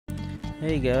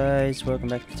Hey guys, welcome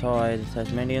back to the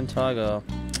Tasmanian Tiger.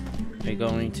 We're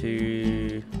going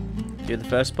to do the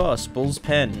first boss, Bull's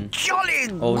Pen. Jolly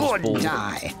good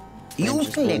guy.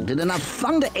 You've collected enough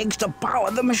thunder eggs to power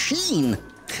the machine.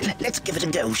 Let's give it a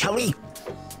go, shall we?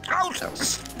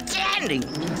 Outstanding!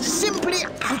 Simply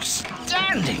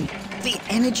outstanding! The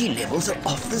energy levels are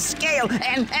off the scale,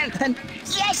 and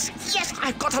yes,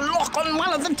 I've got a lock on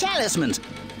one of the talismans.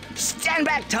 Stand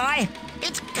back, Ty.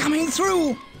 It's coming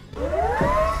through.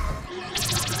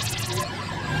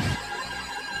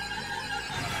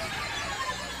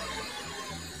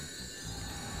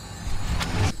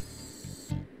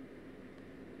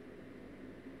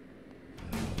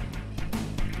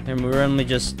 And we're only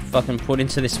just fucking put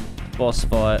into this boss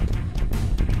fight.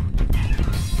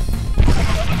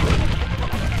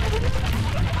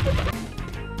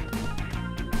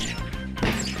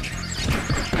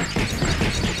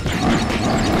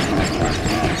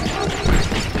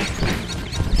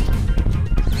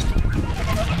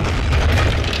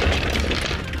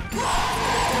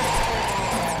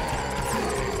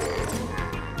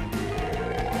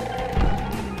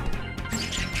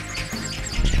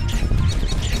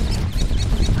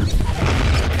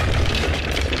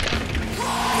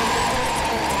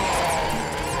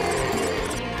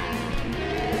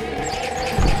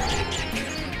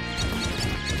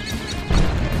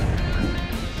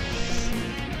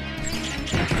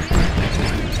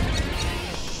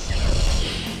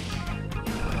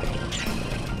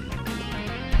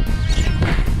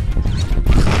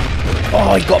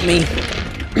 Oh, he got me!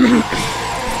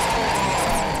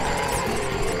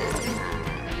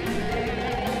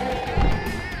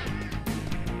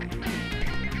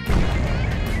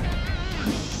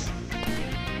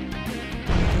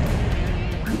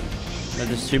 So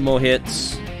there's 2 more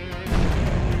hits.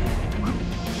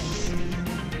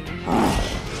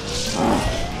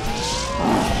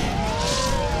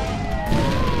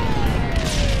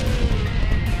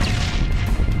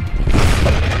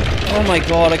 Oh my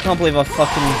god, I can't believe I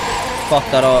fucking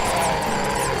fucked that up.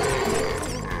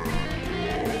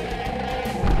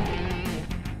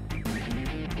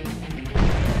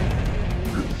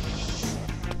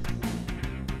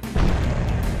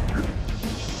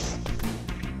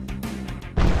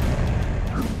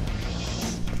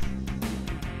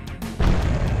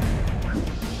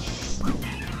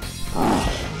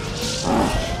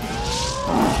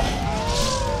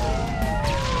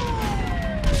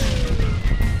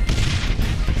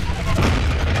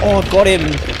 Oh, got him!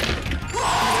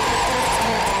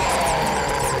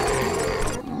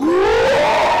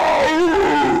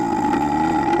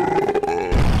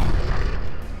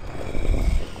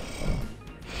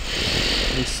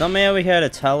 And somehow we had a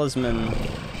talisman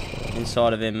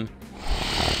inside of him.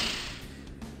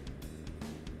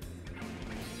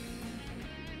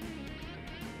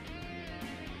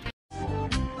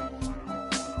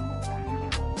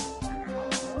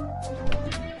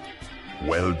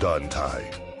 Well done, Ty.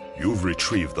 You've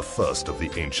retrieved the first of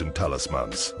the ancient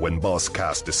talismans. When Boss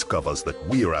Cass discovers that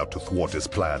we're out to thwart his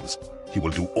plans, he will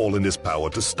do all in his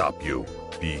power to stop you.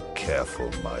 Be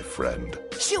careful, my friend.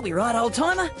 She'll be right,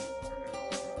 old-timer.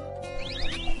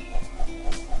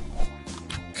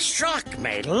 Struck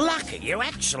me lucky you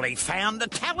actually found the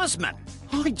talisman.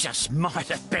 I just might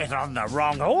have bet on the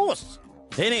wrong horse.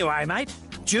 Anyway, mate,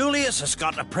 Julius has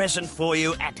got a present for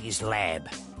you at his lab.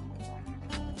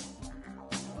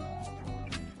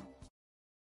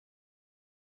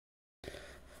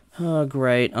 Oh,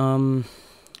 great.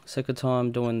 Second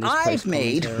time doing this. I've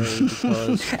made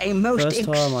a most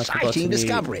exciting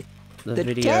discovery.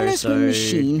 The Talisman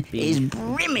machine is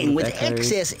brimming with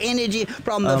excess energy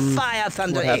from the fire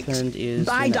thunder eggs.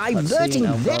 By diverting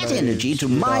that energy to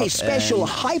my special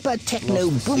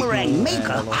hyper-techno boomerang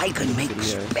maker, I can make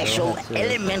special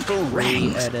elemental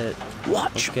rangs.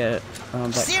 Watch.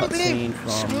 Simply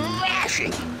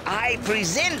smashing. I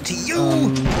present to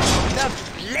you the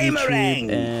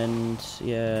Flamerang. And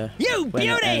yeah. You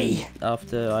beauty!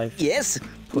 After I've Yes,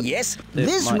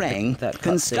 this rang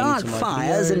can start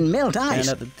fires and melt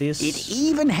ice. It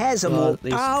even has a more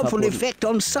powerful effect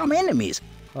on some enemies.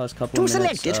 To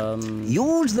select it,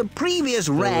 use the previous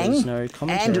rang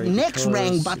and next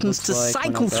rang buttons to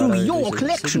cycle through your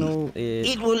collection.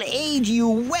 It will aid you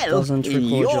well in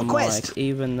your quest.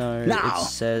 Even though now, it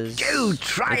says go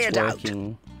try it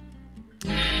working.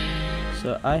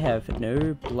 So I have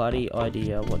no bloody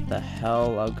idea what the hell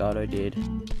Elgato did.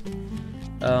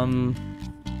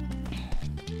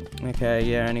 Okay,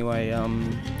 yeah, anyway,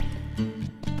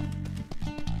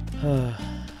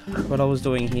 what I was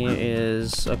doing here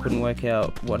is I couldn't work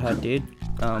out what I did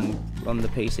on the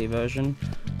PC version.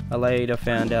 I later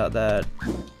found out that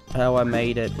how I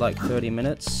made it like 30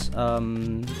 minutes.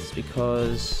 It's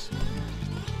because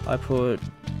I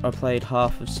played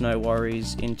half of Snow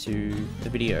Worries into the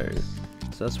video.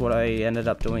 So that's what I ended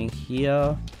up doing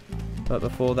here. But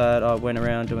before that, I went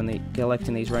around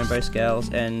collecting these rainbow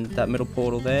scales, and that middle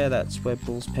portal there, that's where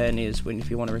Bull's pen is if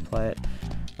you want to replay it.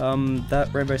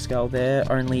 That rainbow scale there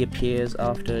only appears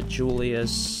after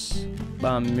Julius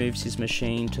moves his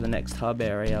machine to the next hub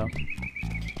area.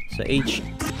 So each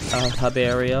hub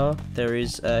area, there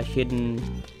is a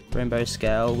hidden rainbow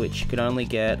scale which you can only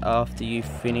get after you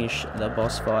finish the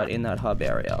boss fight in that hub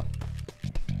area.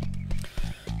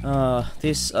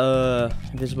 This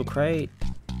invisible crate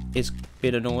is a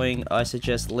bit annoying. I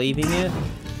suggest leaving it,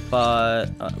 but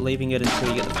leaving it until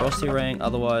you get the Frosty Ring.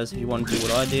 Otherwise, if you want to do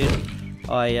what I did,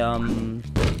 I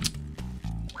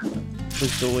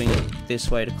was doing it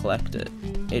this way to collect it.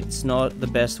 It's not the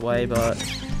best way, but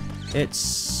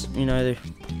it's, you know, the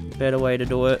better way to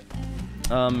do it.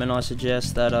 And I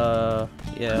suggest that I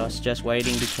suggest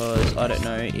waiting, because I don't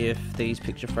know if these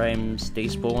picture frames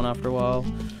despawn after a while.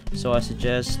 So I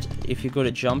suggest, if you're good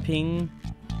at jumping,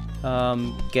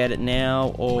 get it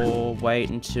now, or wait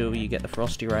until you get the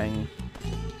Frosty Ring.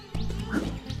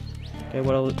 Okay,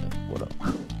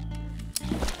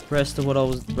 rest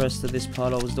of this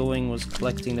part I was doing was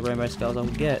collecting the rainbow scales I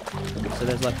would get. So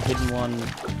there's like a hidden one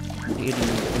hidden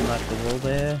in like the wall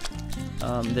there.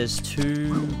 There's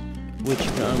two which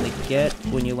you can only get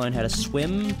when you learn how to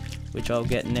swim, which I'll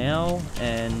get now.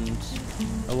 And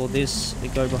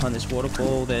go behind this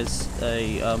waterfall. There's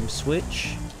a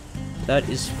switch that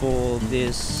is for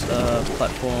this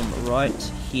platform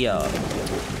right here.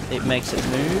 It makes it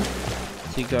move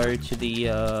to go to the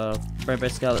rainbow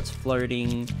scale that's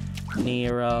floating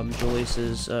near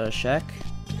Julius's shack.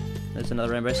 There's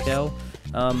another rainbow scale.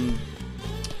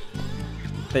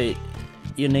 But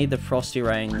you need the Frosty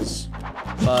Rings.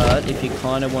 But if you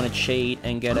kind of want to cheat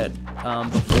and get it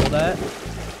before that,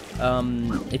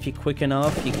 if you're quick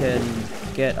enough, you can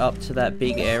get up to that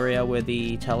big area where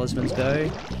the talismans go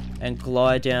and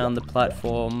glide down the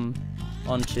platform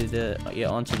onto the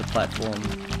platform.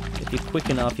 If you're quick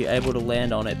enough, you're able to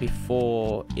land on it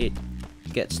before it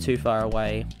gets too far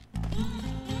away,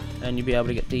 and you'll be able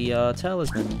to get the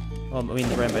talisman. I mean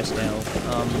the rainbow scale.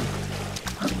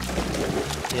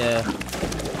 Yeah.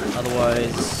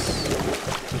 Otherwise,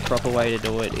 the proper way to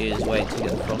do it is wait to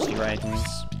get the Frosty Rings.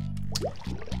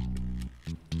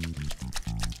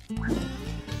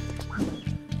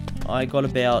 I got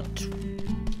about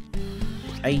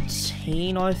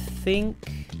 18, I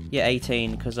think. Yeah,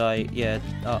 18, because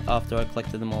after I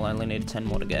collected them all, I only needed 10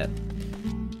 more to get.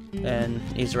 And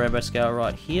here's the rainbow scale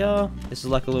right here. This is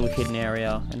like a little hidden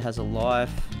area and has a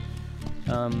life.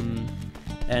 And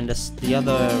the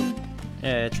other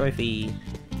trophy,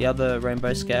 the other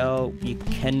rainbow scale,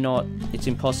 it's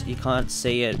impossible, you can't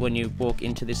see it when you walk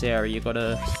into this area. You've got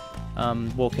to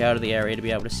walk out of the area to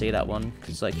be able to see that one, because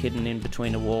it's like hidden in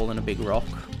between a wall and a big rock.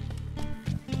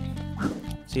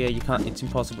 So yeah, it's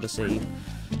impossible to see.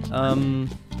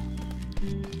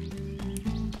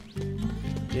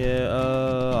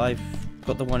 I've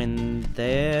got the one in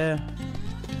there.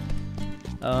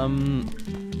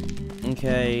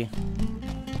 Okay.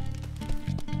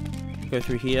 Go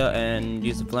through here and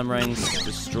use the flame rings to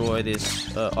destroy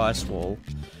this ice wall.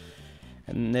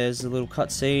 And there's a little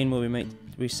cutscene where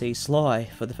we see Sly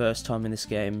for the first time in this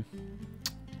game.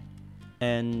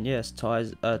 And yes,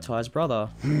 Ty's brother.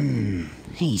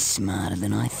 He's smarter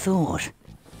than I thought.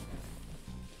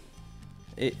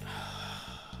 I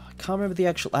can't remember the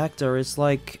actual actor. It's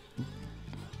like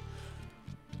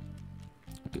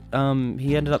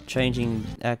he ended up changing.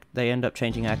 They end up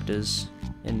changing actors.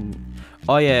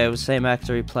 Oh yeah, it was the same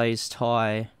actor who plays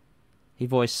Ty. He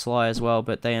voiced Sly as well,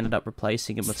 but they ended up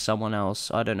replacing him with someone else.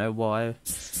 I don't know why.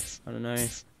 I don't know.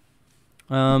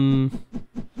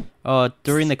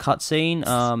 During the cutscene,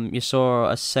 you saw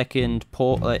a second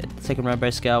rainbow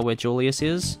scale where Julius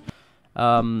is.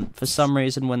 For some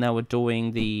reason, when they were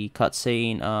doing the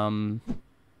cutscene,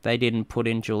 they didn't put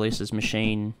in Julius's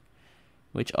machine,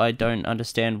 which I don't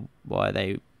understand why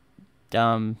they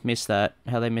missed that.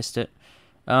 How they missed it.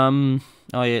 That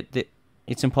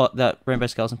rainbow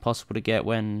scale is impossible to get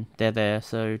when they're there,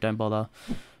 so don't bother.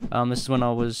 This is when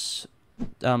I was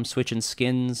switching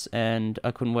skins and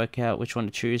I couldn't work out which one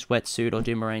to choose, wetsuit or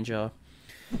Doom Ranger.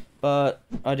 But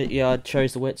I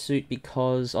chose the wetsuit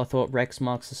because I thought Rex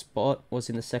Marks the Spot was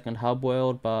in the second hub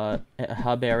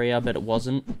area, but it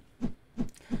wasn't.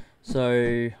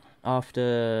 So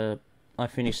after I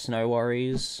finish Snow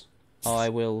Worries, I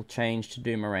will change to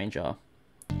Doom Ranger.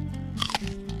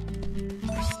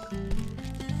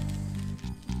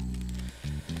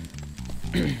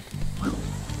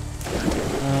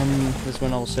 is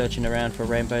when I was searching around for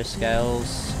rainbow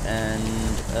scales and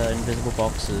invisible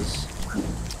boxes.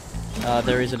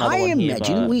 There is another one here, but...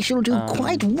 I imagine we shall do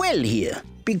quite well here,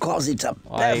 because it's a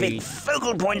perfect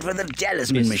focal point for the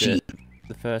Talisman machine.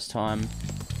 The first time.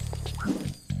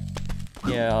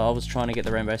 Yeah, I was trying to get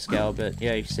the rainbow scale, but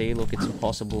yeah, you see, look, it's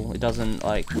impossible. It doesn't,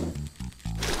 like,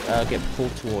 get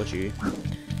pulled towards you.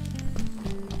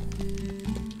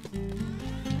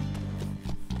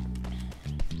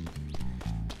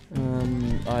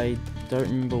 I don't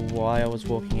remember why I was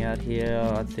walking out here.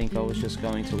 I think I was just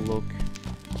going to look,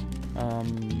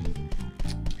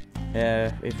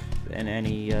 yeah, if in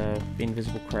any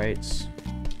invisible crates.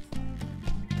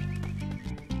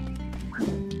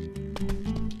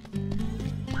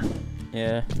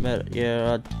 Yeah, but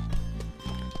yeah,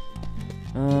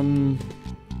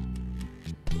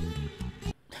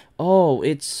 oh,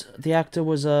 it's the actor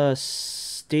was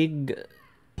Stig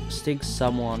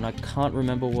someone. I can't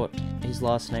remember what his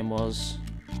last name was.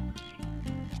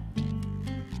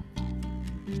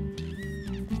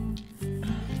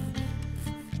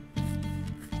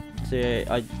 So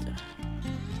yeah,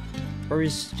 or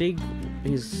is Stig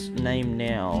his name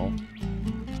now?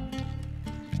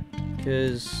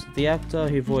 Because the actor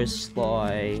who voiced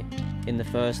Sly in the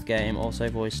first game also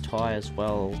voiced Ty as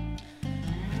well.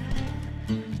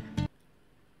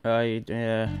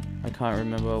 Yeah, I can't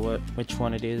remember which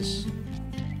one it is.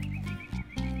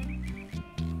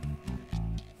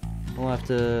 We'll have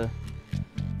to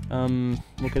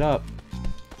look it up.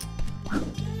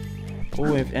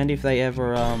 Oh, if they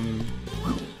ever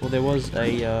well, there was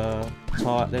a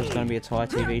there was going to be a Thai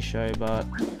TV show, but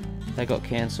they got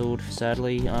cancelled,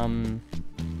 sadly,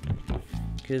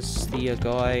 because the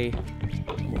guy,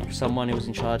 someone who was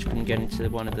in charge, couldn't get into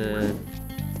one of the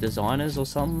designers or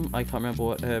something. I can't remember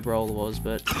what her role was,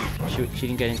 but she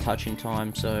didn't get in touch in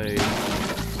time, so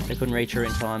they couldn't reach her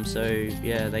in time, so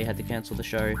yeah, they had to cancel the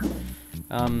show.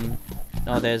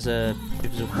 Oh, there's a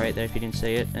invisible crate there if you didn't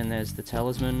see it, and there's the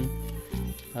Talisman.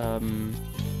 I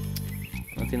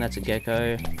think that's a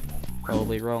gecko,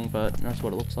 probably wrong, but that's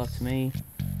what it looks like to me.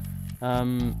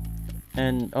 And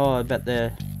oh, about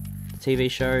the TV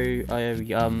show,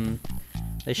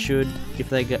 they should, if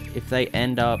they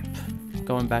end up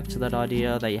going back to that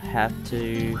idea, they have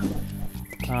to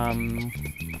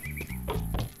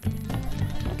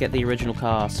get the original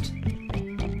cast.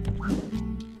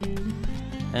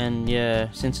 And yeah,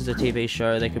 since it's a TV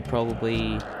show, they could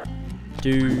probably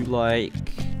do like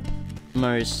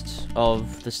most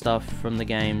of the stuff from the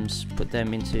games, put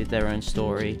them into their own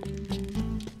story.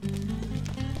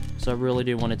 So I really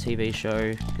do want a TV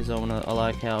show, because I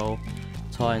like how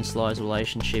Ty and Sly's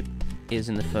relationship is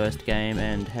in the first game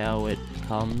and how it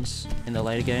comes in the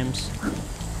later games.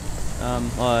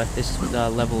 This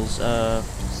levels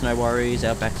Snow Worries,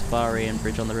 Outback Safari, and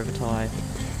Bridge on the River Ty.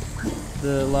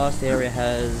 The last area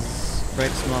has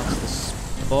Rex Marks the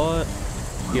Spot,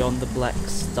 Beyond the Black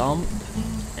Stump,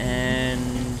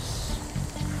 and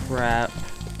crap,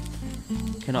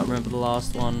 cannot remember the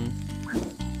last one.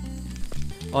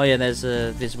 Oh yeah, there's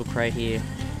a visible crate here,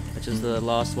 which is the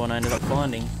last one I ended up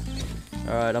finding.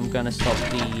 Alright, I'm gonna stop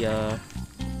the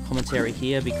commentary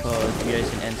here because the video's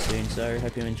gonna end soon, so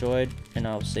hope you enjoyed, and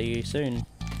I'll see you soon.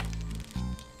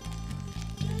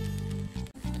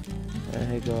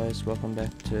 Hey guys, welcome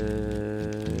back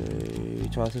to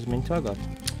Tasmanian Tiger.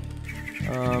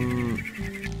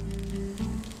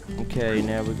 Okay,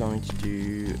 now we're going to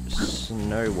do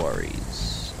Snow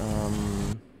Worries.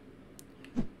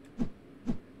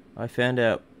 I found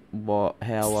out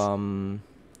how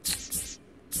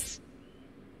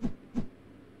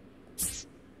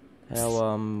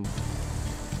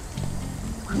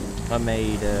I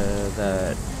made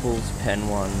that Bull's Pen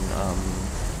one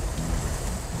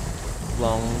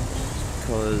long,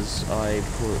 because I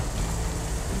put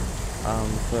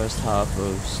first half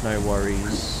of Snow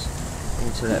Worries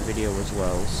into that video as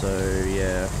well, so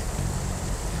yeah.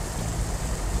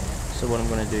 So what I'm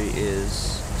going to do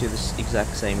is do this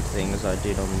exact same thing as I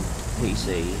did on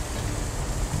PC.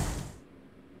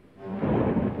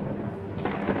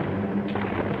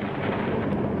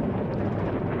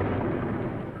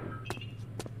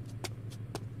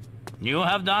 You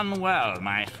have done well,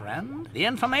 my friend. The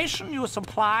information you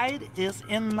supplied is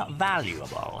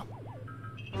invaluable.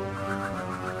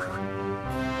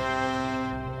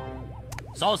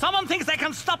 So someone thinks they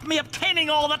can stop me obtaining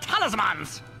all the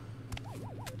talismans!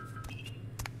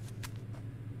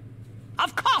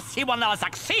 Of course he will never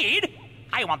succeed!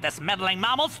 I want this meddling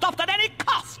mammal stopped at any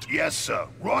cost! Yes, sir.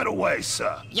 Right away,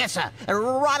 sir. Yes, sir.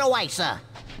 Right away, sir.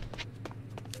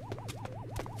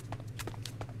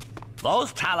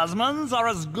 Those talismans are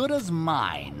as good as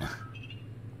mine.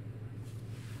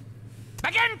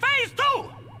 Begin phase 2!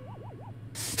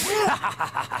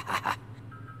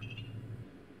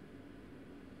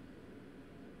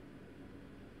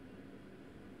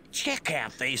 Check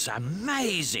out these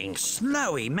amazing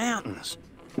snowy mountains.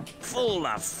 Full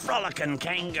of frolicking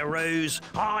kangaroos,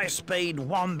 high-speed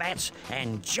wombats,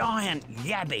 and giant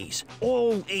yabbies,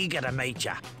 all eager to meet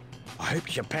you. I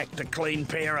hope you packed a clean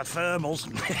pair of thermals.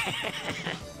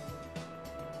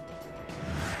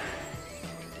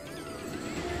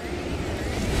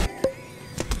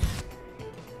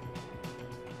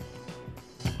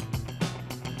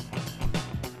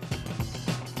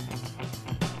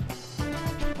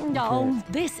 Oh,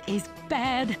 this is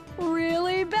bad.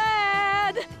 Really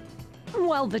bad.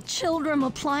 While the children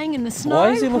were playing in the snow,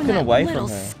 why is he looking away when that from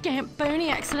little her? scamp Booney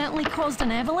accidentally caused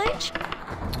an avalanche.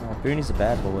 Oh, Booney's a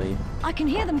bad boy. I can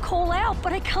hear them call out,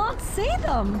 but I can't see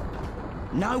them.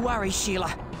 No worries,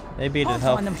 Sheila. Maybe it'd I'll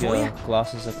help find them if for your you.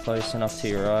 glasses are close enough to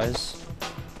your eyes.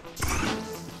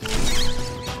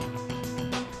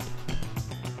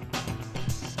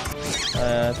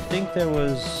 I think there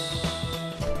was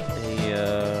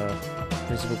a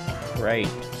visible crate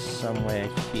somewhere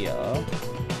here.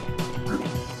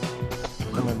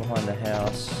 Somewhere behind the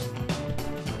house.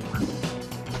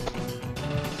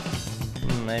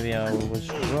 Maybe I was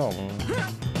wrong.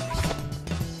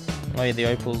 Oh yeah, the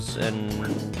opals and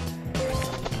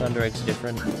thunder eggs are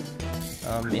different.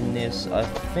 In this, I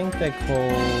think they're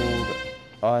called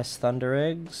ice thunder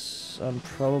eggs. I'm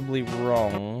probably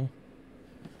wrong.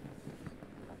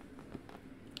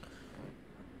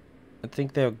 I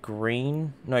think they're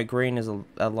green. No, green is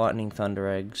a lightning thunder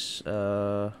eggs.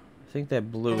 I think they're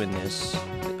blue in this.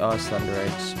 The ice thunder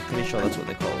eggs. Pretty sure that's what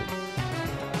they're called.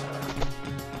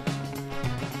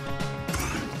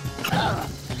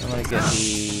 I'm gonna get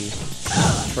the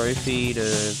trophy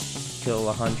to kill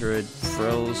 100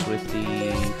 frills with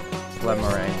the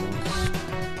flamerangs.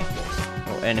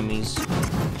 Or enemies.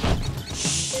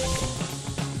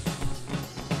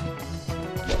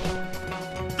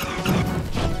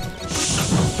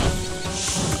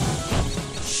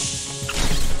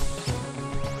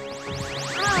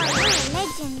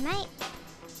 Mate.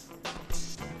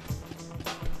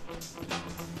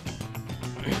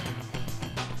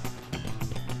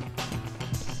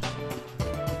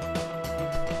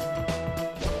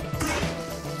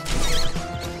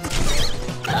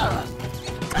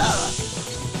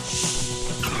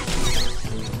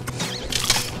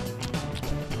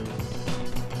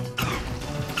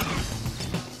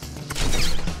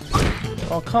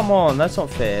 Oh, come on, that's not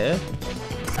fair.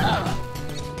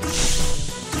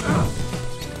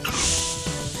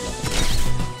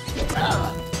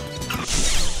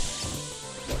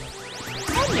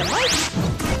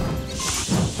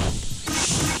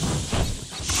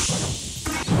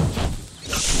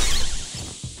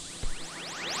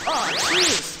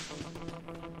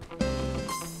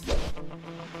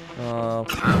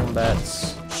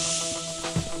 Combats.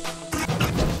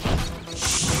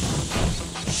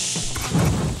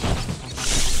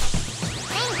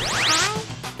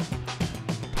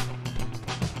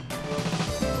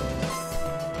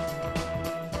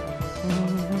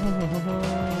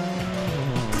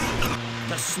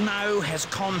 The snow has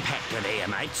compacted here,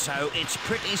 mate, so it's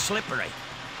pretty slippery.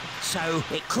 So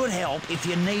it could help if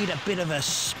you need a bit of a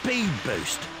speed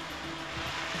boost.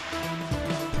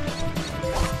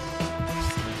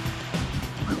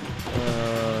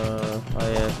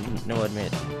 No,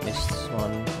 admit, missed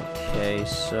one. Okay,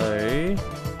 so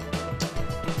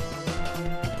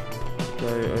go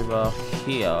over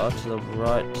here to the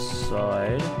right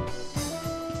side.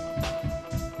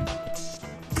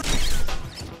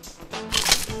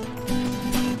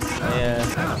 Oh,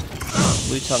 yeah,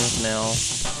 blue tongues now.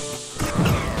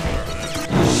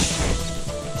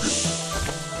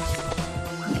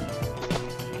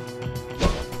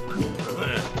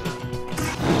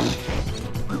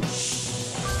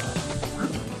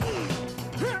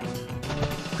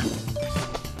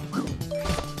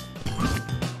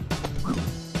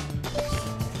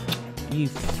 You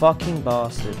fucking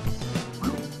bastard.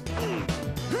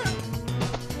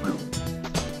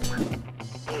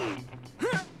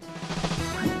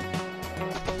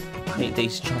 Hate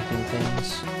these jumping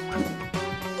things.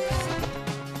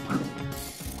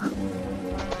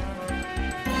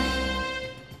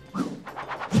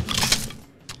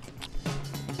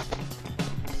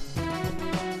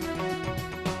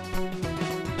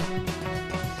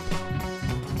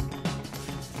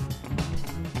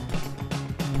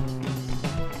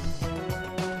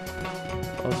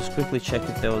 I'll just quickly check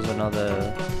if there was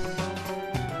another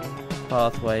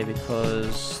pathway,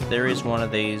 because there is one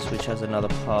of these which has another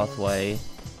pathway.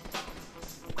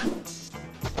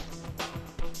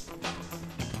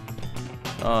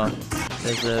 Oh,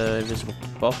 there's a invisible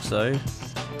box though.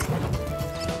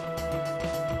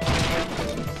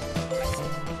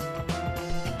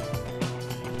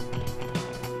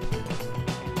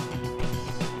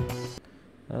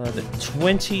 The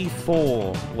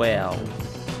 24. Wow.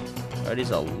 That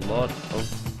is a lot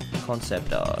of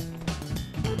concept art.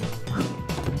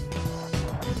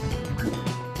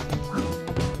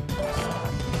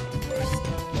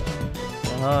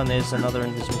 And there's another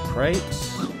invisible crate.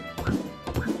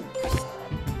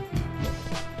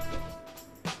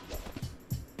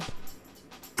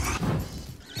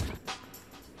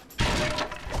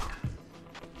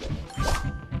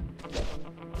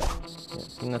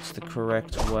 I think that's the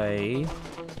correct way.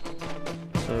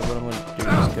 So what I'm going to do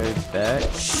is go back.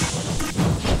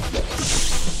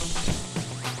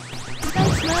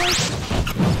 Thanks, mate.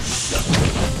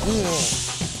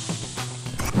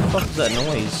 What the fuck is that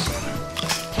noise?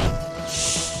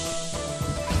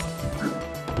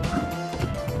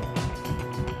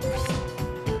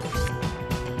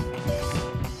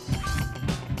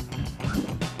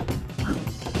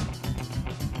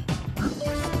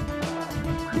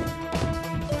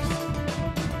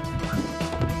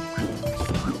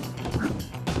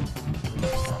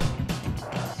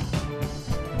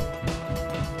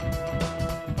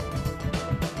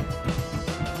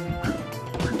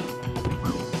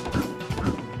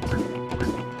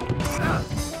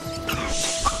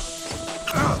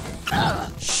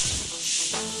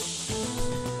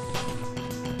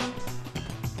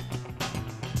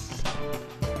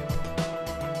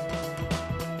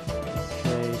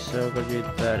 So I've got to do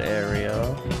that area. I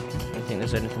don't think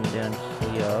there's anything down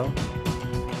here.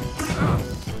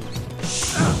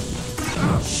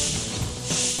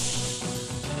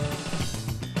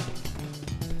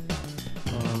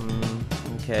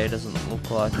 Okay, doesn't look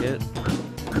like it.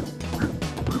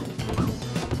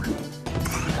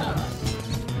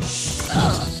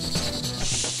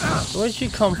 Where'd you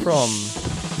come from?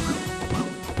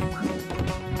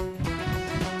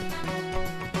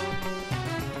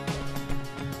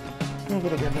 I'm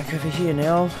gonna go back over here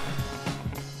now.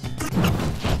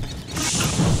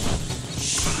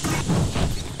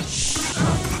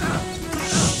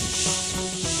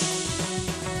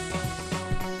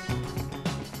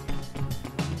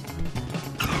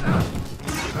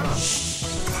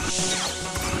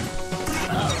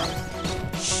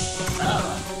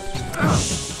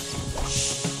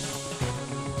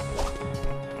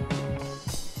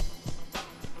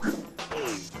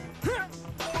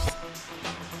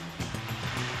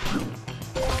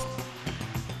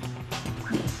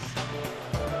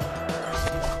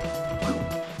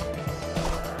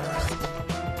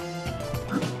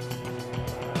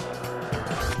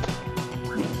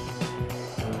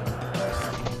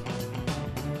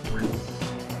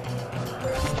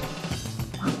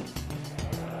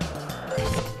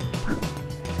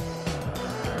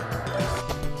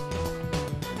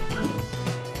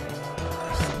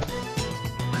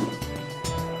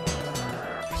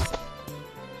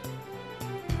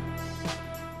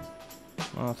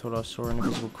 Oh, I thought I saw an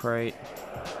invisible crate.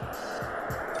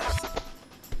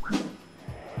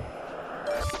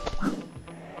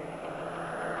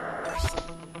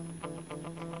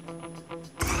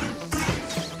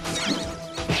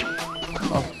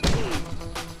 Oh.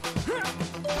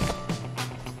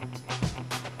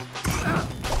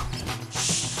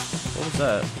 What was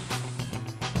that?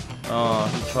 Oh,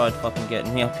 he tried fucking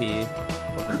getting me up here.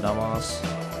 Fucking dumbass.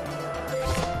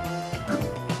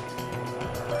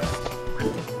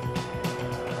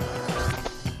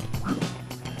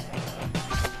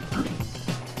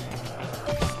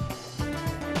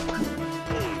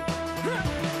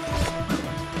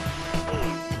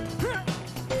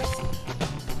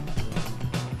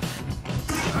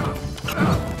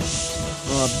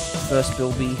 First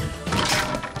Bilby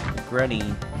Granny.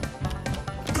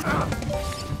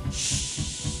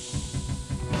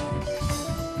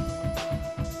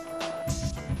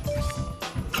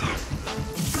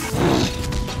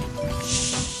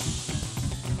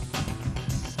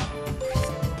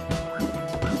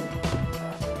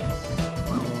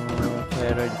 Okay,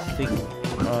 I don't think.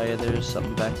 Oh yeah, there is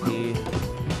something back here.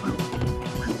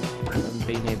 I haven't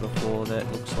been here before.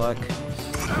 That looks like.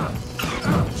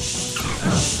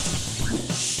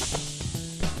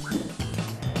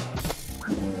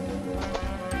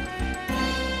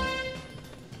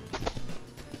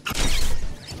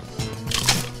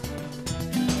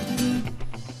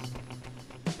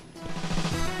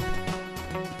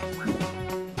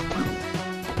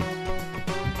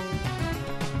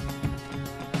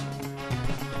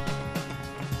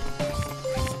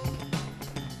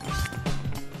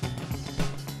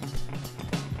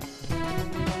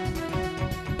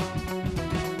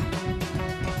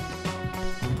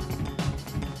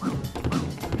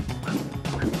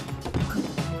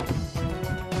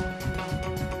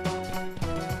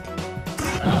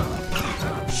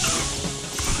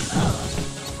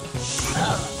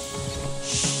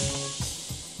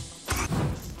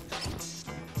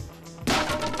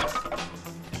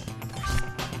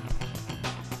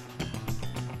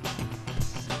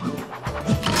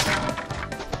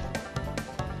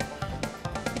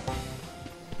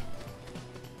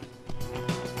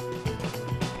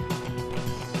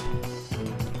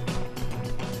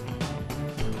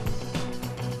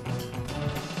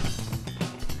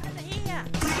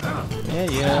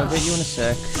 Yeah, I'll get you in a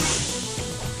sec.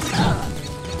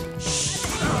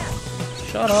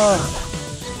 Shut up!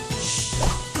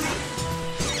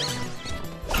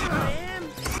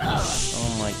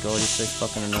 Oh my god, you're so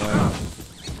fucking annoying.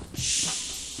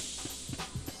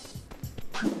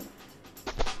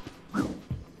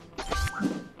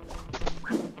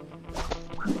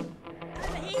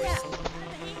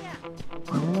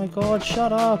 Oh my god,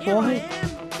 shut up! Why?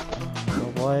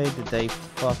 Why did they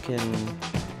fucking...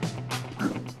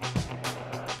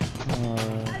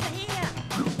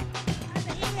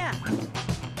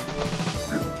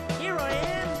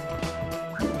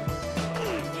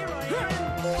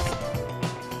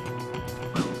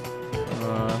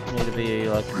 need to be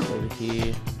like over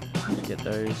here to get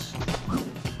those.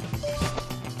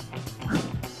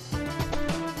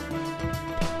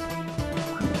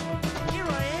 Here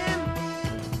I am.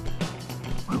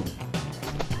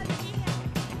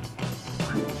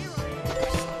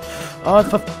 Oh,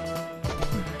 for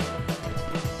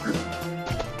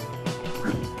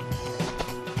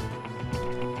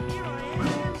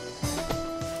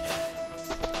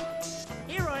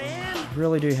I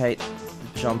really do hate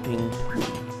jumping.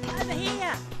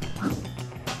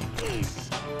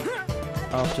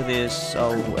 After this,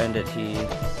 I'll end it here.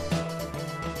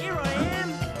 Here I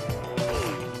am.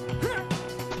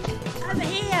 Over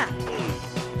here.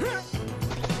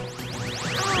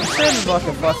 He sounded like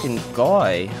a fucking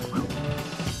guy.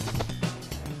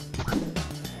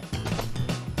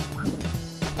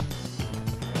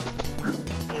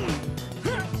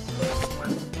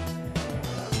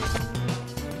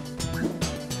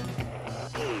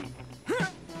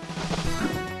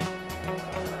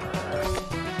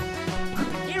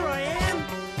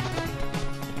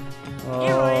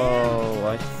 Oh,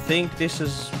 I think this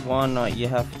is one you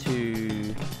have to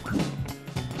use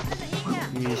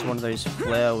one of those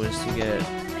flowers to get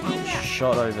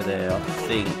shot over there, I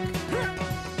think.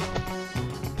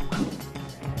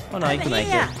 Oh no, you can make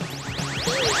it.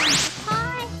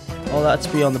 Oh, that's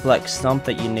beyond the black stump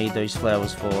that you need those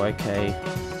flowers for, okay.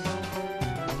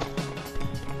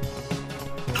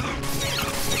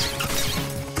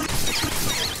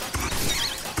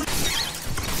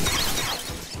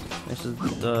 This is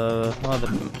the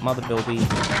mother bilby.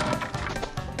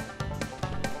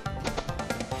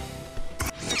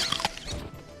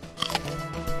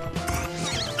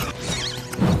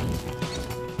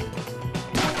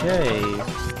 Okay.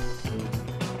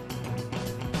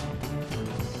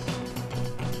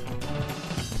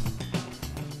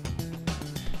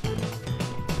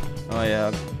 Oh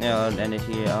yeah, I'll end it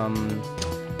here.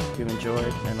 Hope you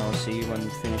enjoyed, and I'll see you when we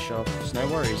finish off. No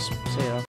worries. See ya.